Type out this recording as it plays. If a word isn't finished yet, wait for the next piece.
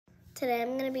Today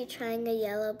I'm going to be trying a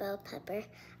yellow bell pepper.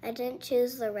 I didn't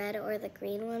choose the red or the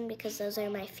green one because those are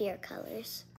my fear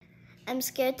colors. I'm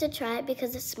scared to try it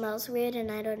because it smells weird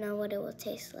and I don't know what it will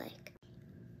taste like.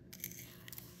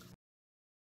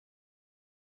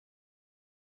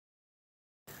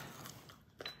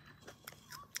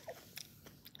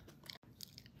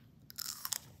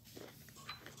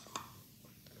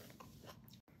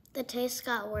 The taste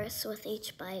got worse with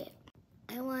each bite.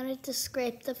 I wanted to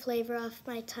scrape the flavor off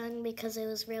my tongue because it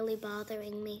was really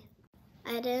bothering me.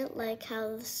 I didn't like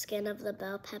how the skin of the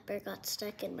bell pepper got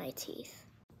stuck in my teeth.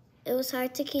 It was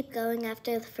hard to keep going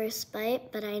after the first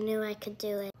bite, but I knew I could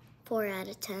do it. 4 out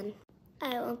of 10.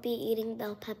 I won't be eating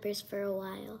bell peppers for a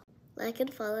while. Like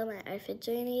and follow my outfit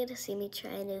journey to see me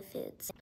try new foods.